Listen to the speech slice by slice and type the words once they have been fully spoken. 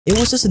It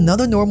was just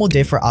another normal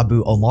day for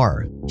Abu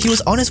Omar. He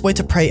was on his way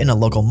to pray in a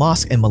local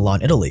mosque in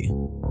Milan, Italy.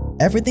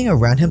 Everything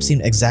around him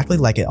seemed exactly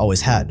like it always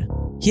had.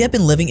 He had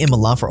been living in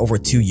Milan for over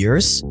 2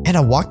 years and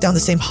had walked down the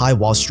same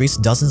high-walled streets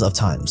dozens of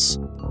times.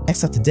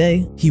 Except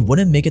today, he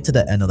wouldn't make it to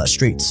the end of that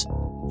street.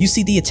 You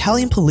see, the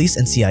Italian police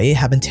and CIA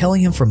had been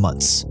tailing him for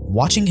months,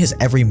 watching his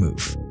every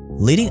move.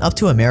 Leading up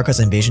to America's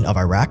invasion of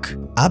Iraq,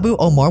 Abu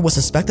Omar was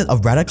suspected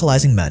of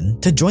radicalizing men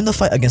to join the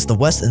fight against the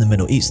West in the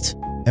Middle East.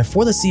 And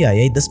for the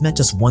CIA, this meant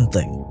just one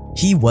thing: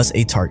 he was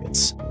a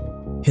target.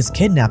 His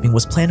kidnapping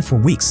was planned for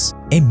weeks.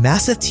 A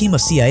massive team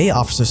of CIA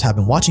officers had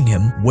been watching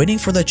him, waiting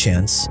for their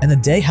chance, and the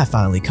day had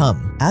finally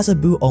come as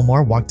Abu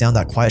Omar walked down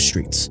that quiet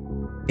street.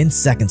 In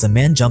seconds, a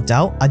man jumped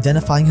out,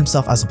 identifying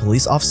himself as a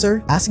police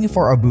officer, asking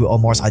for Abu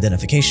Omar's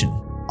identification.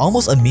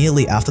 Almost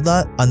immediately after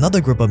that,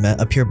 another group of men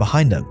appeared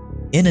behind him.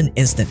 In an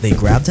instant, they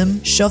grabbed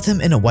him, shoved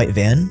him in a white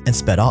van, and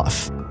sped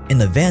off. In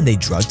the van, they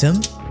drugged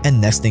him, and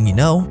next thing you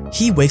know,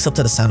 he wakes up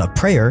to the sound of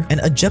prayer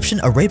and Egyptian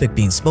Arabic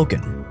being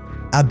spoken.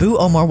 Abu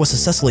Omar was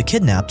successfully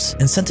kidnapped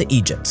and sent to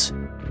Egypt.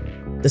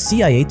 The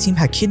CIA team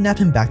had kidnapped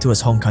him back to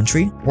his home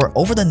country, where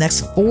over the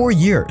next 4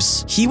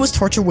 years, he was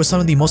tortured with some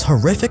of the most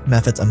horrific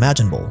methods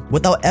imaginable,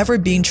 without ever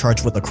being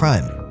charged with a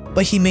crime.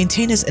 But he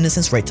maintained his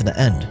innocence right to the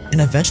end, and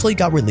eventually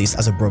got released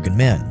as a broken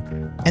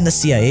man. And the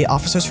CIA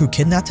officers who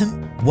kidnapped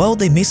him? Well,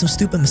 they made some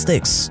stupid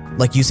mistakes,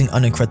 like using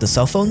unencrypted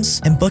cell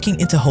phones and booking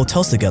into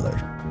hotels together.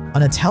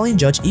 An Italian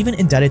judge even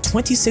indicted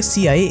 26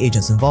 CIA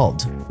agents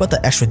involved, but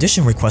the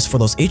extradition request for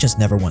those agents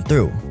never went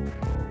through.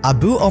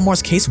 Abu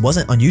Omar's case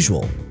wasn't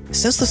unusual.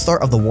 Since the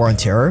start of the War on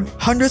Terror,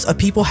 hundreds of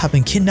people have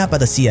been kidnapped by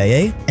the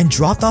CIA and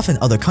dropped off in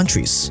other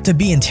countries to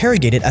be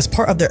interrogated as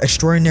part of their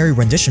extraordinary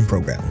rendition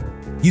program.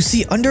 You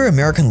see, under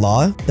American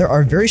law, there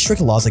are very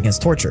strict laws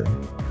against torture.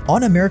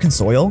 On American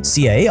soil,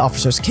 CIA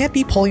officers can't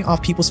be pulling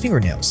off people's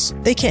fingernails.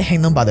 They can't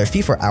hang them by their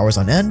feet for hours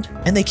on end,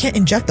 and they can't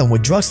inject them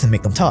with drugs to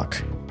make them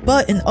talk.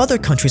 But in other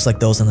countries like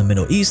those in the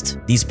Middle East,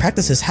 these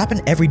practices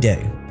happen every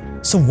day.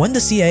 So when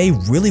the CIA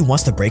really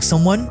wants to break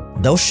someone,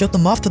 they'll ship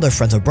them off to their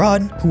friends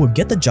abroad who will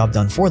get the job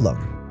done for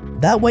them.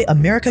 That way,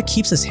 America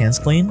keeps its hands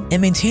clean and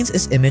maintains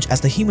its image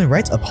as the human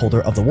rights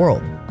upholder of the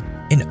world.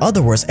 In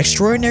other words,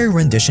 extraordinary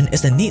rendition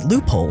is a neat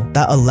loophole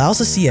that allows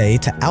the CIA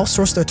to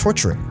outsource their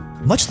torturing,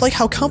 much like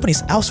how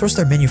companies outsource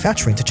their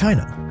manufacturing to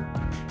China.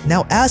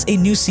 Now, as a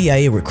new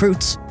CIA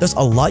recruit, there's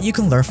a lot you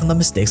can learn from the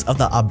mistakes of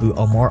the Abu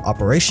Omar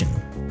operation.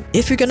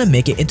 If you're gonna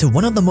make it into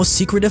one of the most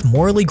secretive,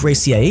 morally gray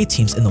CIA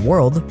teams in the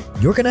world,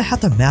 you're gonna have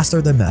to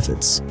master their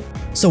methods.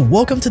 So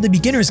welcome to the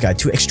Beginner's Guide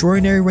to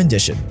Extraordinary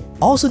Rendition,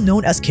 also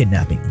known as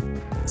Kidnapping,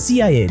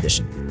 CIA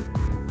Edition.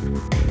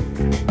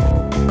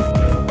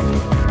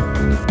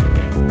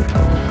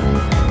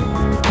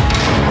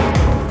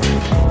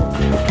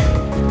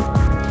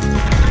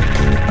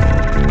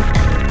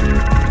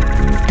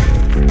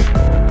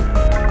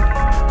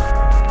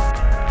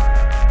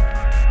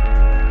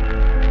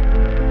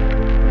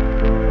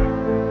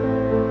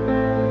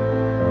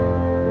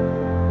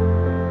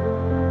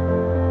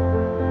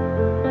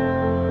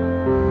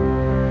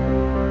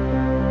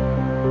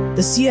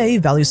 The CIA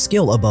values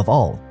skill above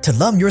all. To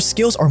them, your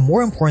skills are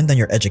more important than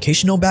your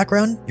educational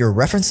background, your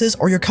references,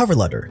 or your cover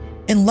letter.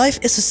 In life,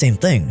 it's the same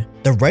thing.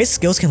 The right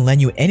skills can land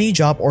you any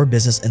job or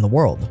business in the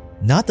world,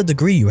 not the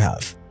degree you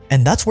have.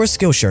 And that's where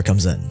Skillshare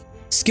comes in.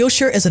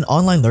 Skillshare is an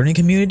online learning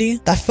community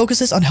that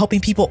focuses on helping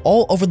people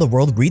all over the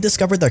world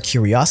rediscover their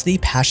curiosity,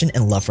 passion,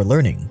 and love for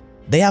learning.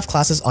 They have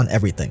classes on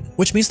everything,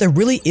 which means there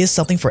really is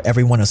something for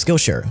everyone on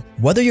Skillshare.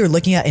 Whether you're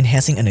looking at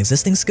enhancing an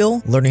existing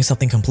skill, learning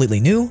something completely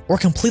new, or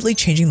completely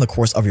changing the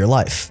course of your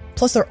life.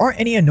 Plus, there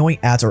aren't any annoying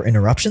ads or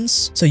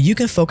interruptions, so you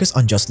can focus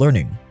on just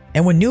learning.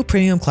 And with new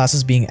premium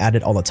classes being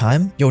added all the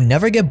time, you'll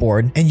never get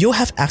bored and you'll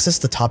have access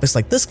to topics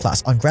like this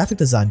class on graphic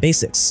design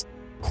basics.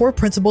 Core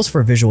Principles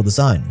for Visual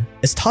Design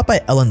is taught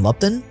by Ellen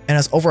Lupton and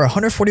has over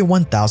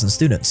 141,000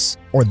 students.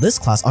 Or this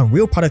class on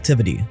Real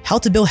Productivity, How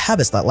to Build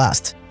Habits That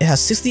Last. It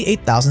has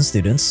 68,000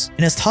 students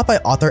and is taught by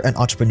author and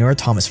entrepreneur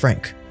Thomas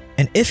Frank.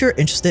 And if you're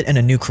interested in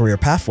a new career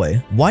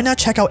pathway, why not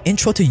check out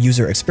Intro to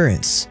User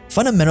Experience,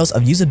 Fundamentals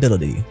of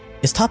Usability.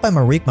 It's taught by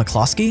Marieke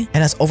McCloskey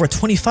and has over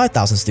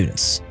 25,000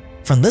 students.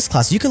 From this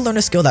class, you can learn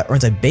a skill that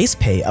earns a base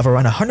pay of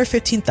around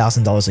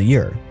 $115,000 a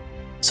year.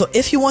 So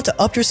if you want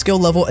to up your skill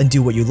level and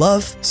do what you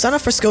love, sign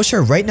up for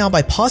Skillshare right now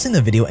by pausing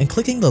the video and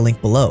clicking the link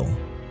below.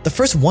 The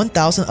first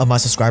 1,000 of my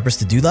subscribers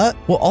to do that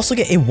will also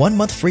get a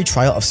 1-month free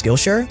trial of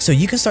Skillshare, so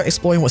you can start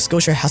exploring what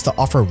Skillshare has to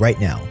offer right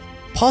now.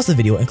 Pause the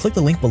video and click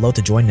the link below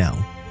to join now.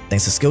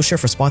 Thanks to Skillshare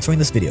for sponsoring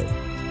this video.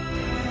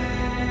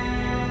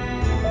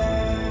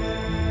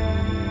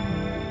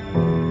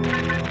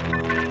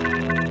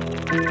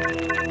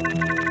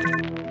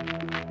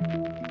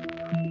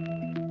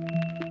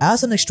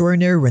 As an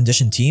extraordinary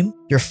rendition team,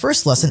 your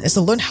first lesson is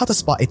to learn how to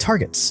spot a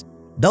target.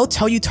 They'll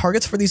tell you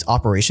targets for these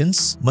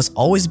operations must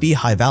always be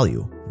high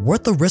value,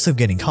 worth the risk of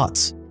getting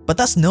caught. But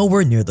that's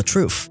nowhere near the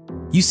truth.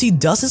 You see,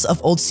 dozens of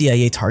old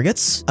CIA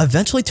targets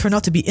eventually turn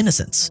out to be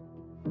innocent.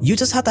 You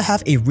just have to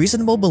have a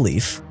reasonable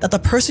belief that the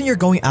person you're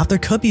going after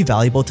could be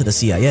valuable to the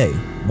CIA.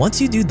 Once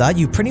you do that,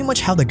 you pretty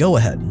much have the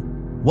go-ahead.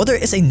 Whether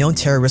it's a known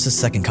terrorist's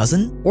second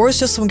cousin, or it's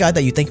just some guy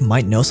that you think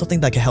might know something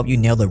that can help you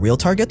nail the real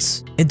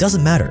targets, it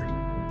doesn't matter.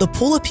 The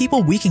pool of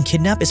people we can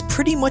kidnap is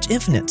pretty much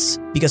infinite,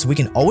 because we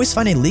can always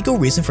find a legal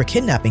reason for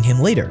kidnapping him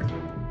later.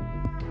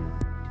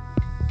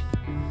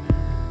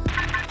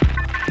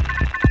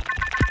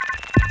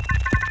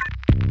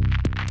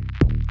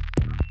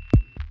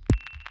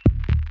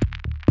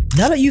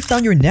 Now that you've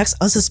found your next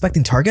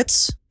unsuspecting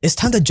targets, it's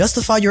time to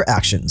justify your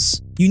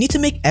actions. You need to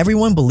make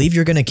everyone believe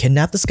you're gonna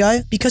kidnap this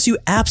guy because you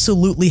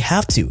absolutely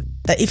have to.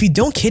 That if you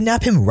don't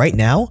kidnap him right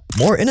now,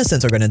 more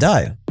innocents are gonna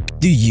die.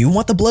 Do you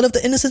want the blood of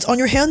the innocents on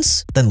your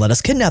hands? Then let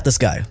us kidnap this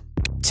guy.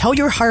 Tell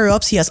your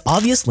higher-ups he has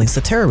obvious links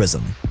to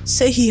terrorism.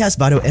 Say he has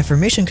vital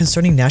information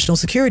concerning national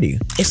security.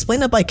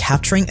 Explain that by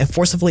capturing and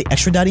forcibly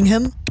extraditing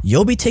him,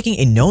 you'll be taking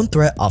a known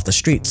threat off the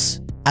streets.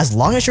 As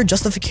long as your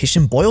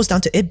justification boils down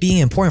to it being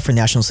important for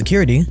national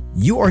security,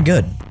 you are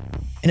good.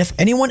 And if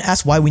anyone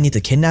asks why we need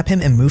to kidnap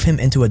him and move him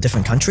into a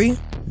different country,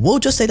 we'll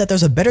just say that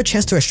there's a better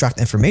chance to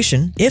extract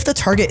information if the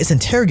target is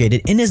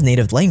interrogated in his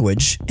native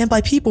language and by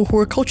people who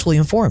are culturally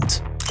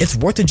informed. It's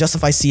worked to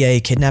justify CIA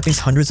kidnappings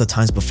hundreds of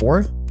times before,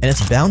 and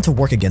it's bound to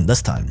work again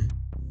this time.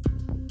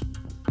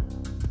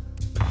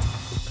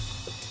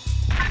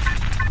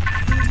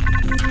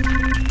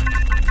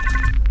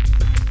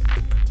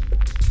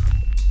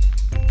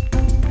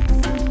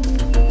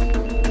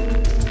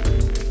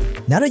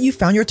 Now that you've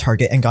found your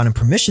target and gotten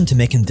permission to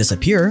make him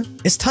disappear,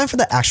 it's time for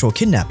the actual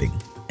kidnapping.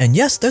 And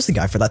yes, there's a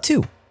guide for that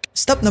too.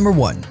 Step number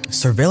 1.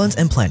 Surveillance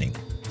and planning.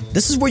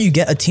 This is where you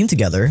get a team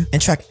together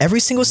and track every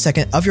single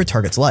second of your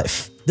target's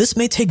life. This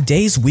may take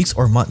days, weeks,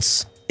 or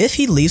months. If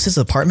he leaves his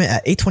apartment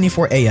at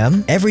 8:24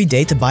 AM every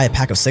day to buy a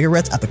pack of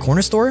cigarettes at the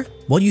corner store,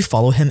 well, you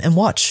follow him and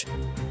watch.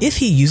 If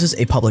he uses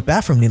a public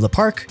bathroom near the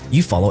park,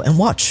 you follow and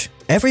watch.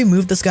 Every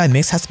move this guy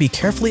makes has to be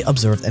carefully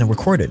observed and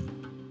recorded.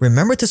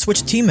 Remember to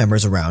switch team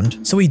members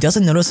around so he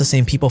doesn't notice the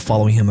same people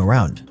following him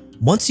around.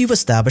 Once you've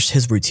established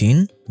his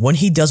routine, when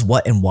he does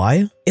what and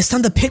why, it's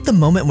time to pick the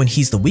moment when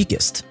he's the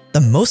weakest, the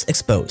most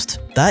exposed.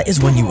 That is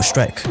when you will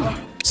strike.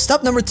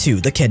 Step number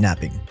 2, the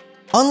kidnapping.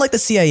 Unlike the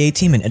CIA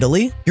team in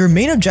Italy, your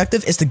main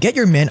objective is to get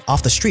your man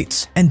off the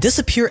streets and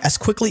disappear as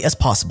quickly as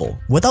possible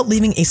without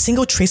leaving a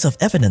single trace of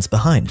evidence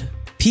behind.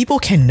 People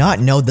cannot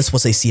know this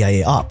was a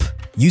CIA op.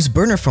 Use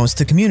burner phones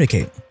to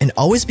communicate, and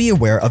always be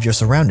aware of your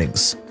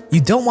surroundings. You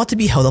don't want to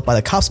be held up by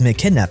the cops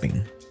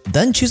mid-kidnapping.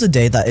 Then choose a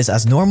day that is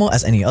as normal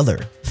as any other.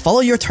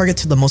 Follow your target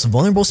to the most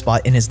vulnerable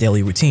spot in his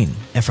daily routine,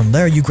 and from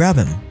there you grab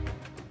him.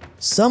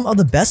 Some of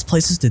the best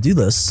places to do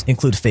this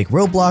include fake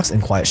roadblocks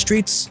and quiet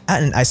streets,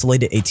 at an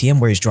isolated ATM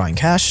where he's drawing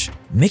cash.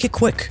 Make it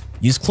quick.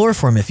 Use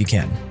chloroform if you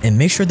can, and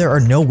make sure there are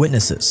no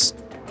witnesses.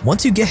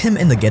 Once you get him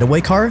in the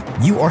getaway car,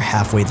 you are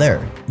halfway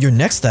there. Your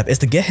next step is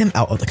to get him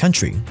out of the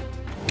country.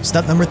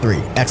 Step number 3,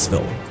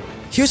 exfil.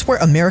 Here's where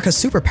America's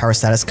superpower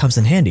status comes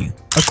in handy.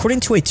 According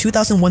to a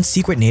 2001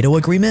 secret NATO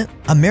agreement,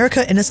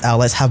 America and its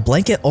allies have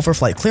blanket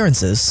overflight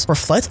clearances for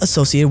flights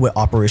associated with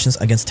operations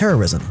against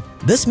terrorism.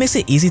 This makes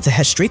it easy to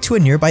head straight to a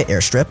nearby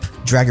airstrip,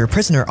 drag your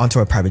prisoner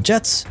onto a private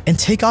jet, and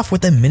take off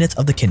within minutes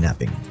of the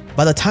kidnapping.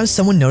 By the time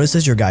someone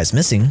notices your guy is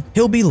missing,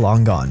 he'll be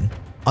long gone.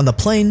 On the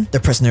plane, the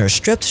prisoner is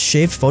stripped,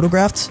 shaved,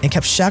 photographed, and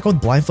kept shackled,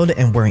 blindfolded,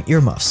 and wearing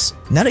earmuffs.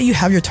 Now that you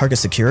have your target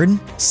secured,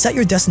 set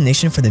your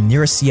destination for the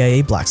nearest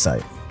CIA black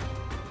site.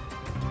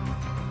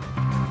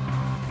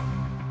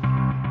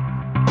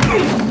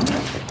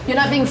 You're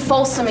not being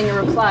fulsome in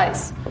your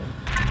replies.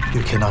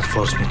 You cannot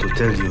force me to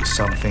tell you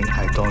something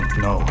I don't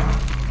know.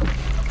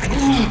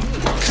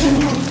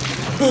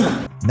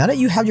 Now that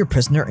you have your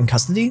prisoner in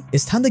custody,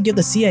 it's time to give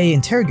the CIA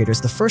interrogators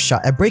the first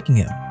shot at breaking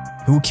him.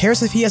 Who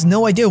cares if he has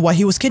no idea why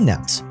he was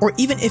kidnapped, or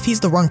even if he's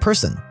the wrong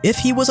person? If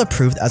he was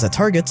approved as a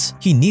target,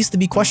 he needs to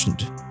be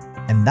questioned.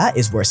 And that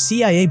is where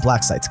CIA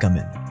black sites come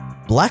in.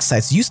 Black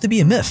sites used to be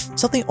a myth,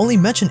 something only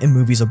mentioned in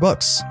movies or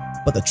books.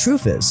 But the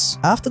truth is,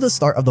 after the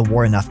start of the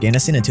war in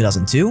Afghanistan in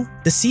 2002,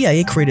 the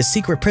CIA created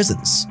secret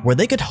prisons where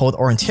they could hold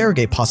or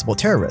interrogate possible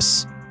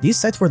terrorists. These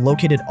sites were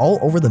located all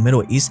over the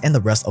Middle East and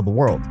the rest of the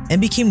world, and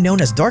became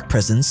known as dark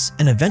prisons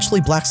and eventually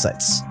black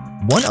sites.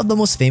 One of the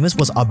most famous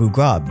was Abu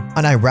Ghraib,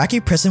 an Iraqi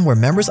prison where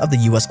members of the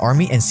US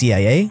Army and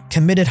CIA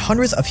committed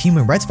hundreds of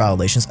human rights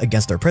violations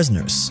against their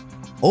prisoners.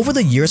 Over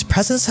the years,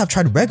 presidents have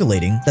tried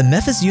regulating the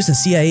methods used in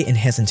CIA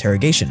enhanced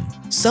interrogation.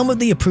 Some of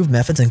the approved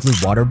methods include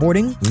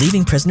waterboarding,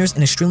 leaving prisoners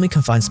in extremely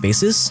confined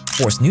spaces,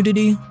 forced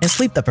nudity, and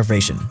sleep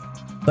deprivation.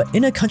 But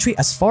in a country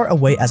as far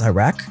away as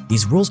Iraq,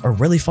 these rules are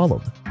rarely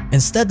followed.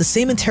 Instead, the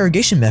same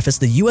interrogation methods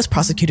the US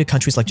prosecuted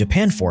countries like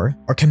Japan for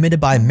are committed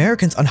by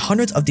Americans on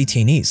hundreds of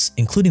detainees,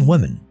 including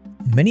women.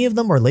 Many of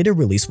them are later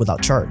released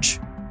without charge.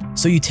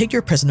 So you take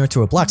your prisoner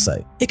to a black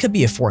site. It could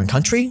be a foreign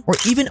country, or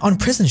even on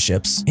prison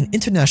ships in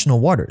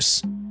international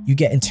waters. You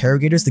get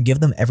interrogators to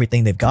give them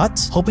everything they've got,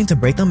 hoping to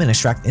break them and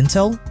extract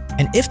intel.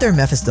 And if their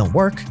methods don't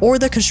work, or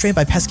they're constrained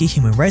by pesky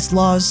human rights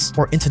laws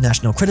or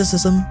international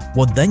criticism,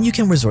 well then you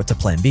can resort to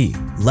plan B,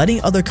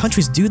 letting other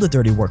countries do the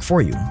dirty work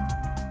for you.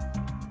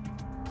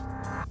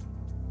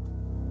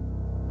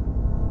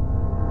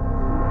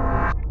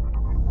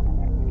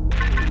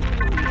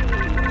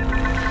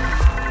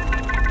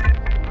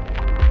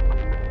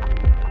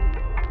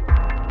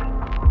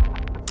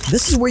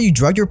 This is where you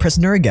drug your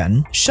prisoner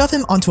again, shove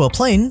him onto a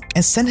plane,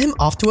 and send him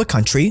off to a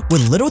country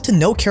with little to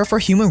no care for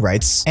human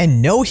rights and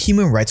no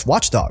human rights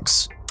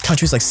watchdogs.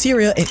 Countries like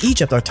Syria and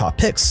Egypt are top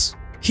picks.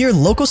 Here,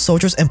 local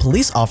soldiers and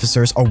police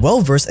officers are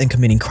well versed in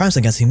committing crimes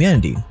against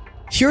humanity.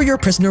 Here, your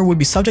prisoner would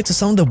be subject to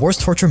some of the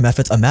worst torture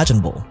methods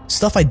imaginable,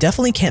 stuff I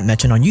definitely can't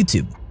mention on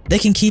YouTube. They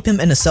can keep him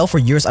in a cell for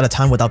years at a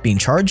time without being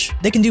charged,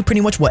 they can do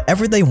pretty much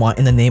whatever they want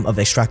in the name of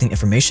extracting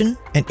information,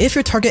 and if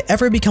your target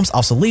ever becomes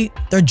obsolete,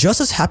 they're just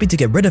as happy to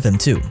get rid of him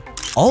too.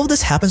 All of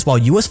this happens while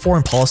US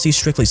foreign policy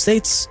strictly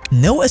states,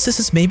 no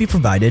assistance may be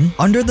provided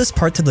under this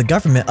part to the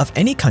government of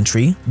any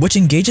country which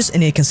engages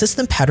in a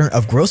consistent pattern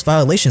of gross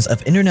violations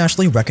of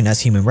internationally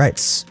recognized human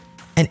rights.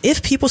 And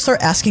if people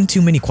start asking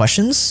too many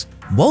questions,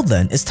 well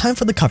then, it's time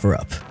for the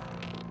cover-up.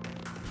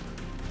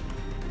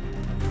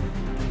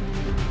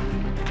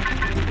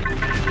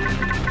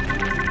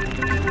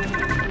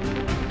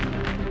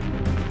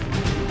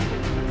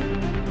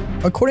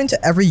 According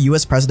to every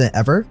US president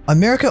ever,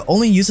 America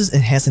only uses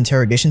enhanced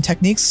interrogation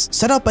techniques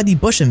set up by the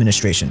Bush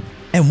administration.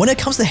 And when it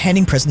comes to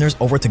handing prisoners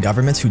over to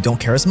governments who don't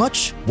care as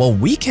much, well,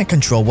 we can't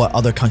control what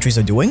other countries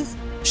are doing.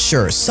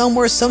 Sure,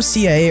 somewhere some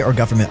CIA or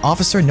government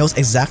officer knows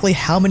exactly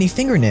how many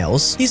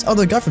fingernails these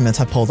other governments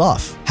have pulled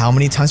off, how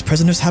many times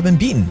prisoners have been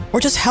beaten,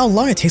 or just how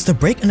long it takes to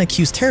break an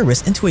accused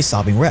terrorist into a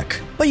sobbing wreck.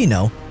 But you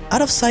know,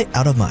 out of sight,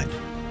 out of mind.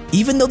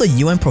 Even though the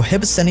UN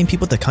prohibits sending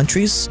people to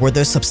countries where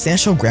there's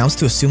substantial grounds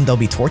to assume they'll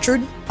be tortured,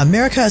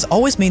 America has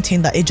always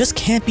maintained that it just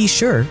can't be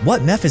sure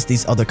what methods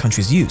these other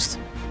countries used.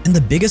 And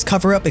the biggest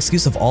cover-up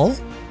excuse of all?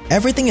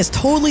 Everything is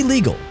totally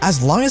legal,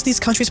 as long as these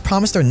countries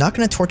promise they're not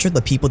going to torture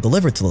the people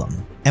delivered to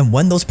them. And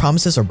when those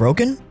promises are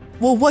broken,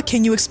 well, what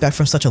can you expect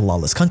from such a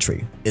lawless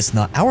country? It's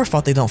not our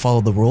fault they don't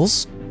follow the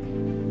rules.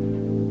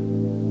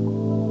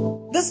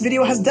 This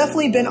video has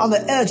definitely been on the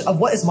edge of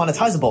what is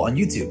monetizable on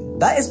YouTube.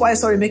 That is why I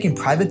started making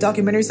private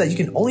documentaries that you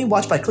can only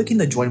watch by clicking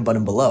the join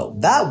button below.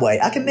 That way,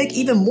 I can make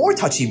even more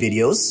touchy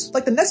videos,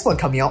 like the next one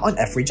coming out on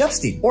Jeffrey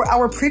Epstein, or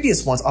our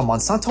previous ones on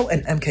Monsanto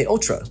and MK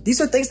Ultra.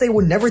 These are things they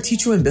would never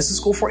teach you in business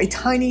school for a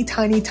tiny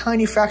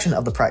fraction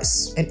of the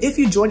price. And if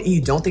you join and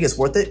you don't think it's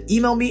worth it,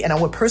 email me and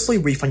I would personally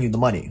refund you the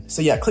money.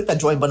 So yeah, click that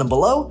join button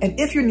below, and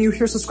if you're new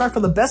here, subscribe for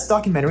the best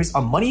documentaries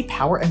on money,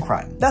 power, and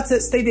crime. That's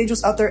it, stay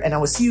dangerous out there, and I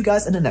will see you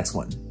guys in the next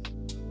one.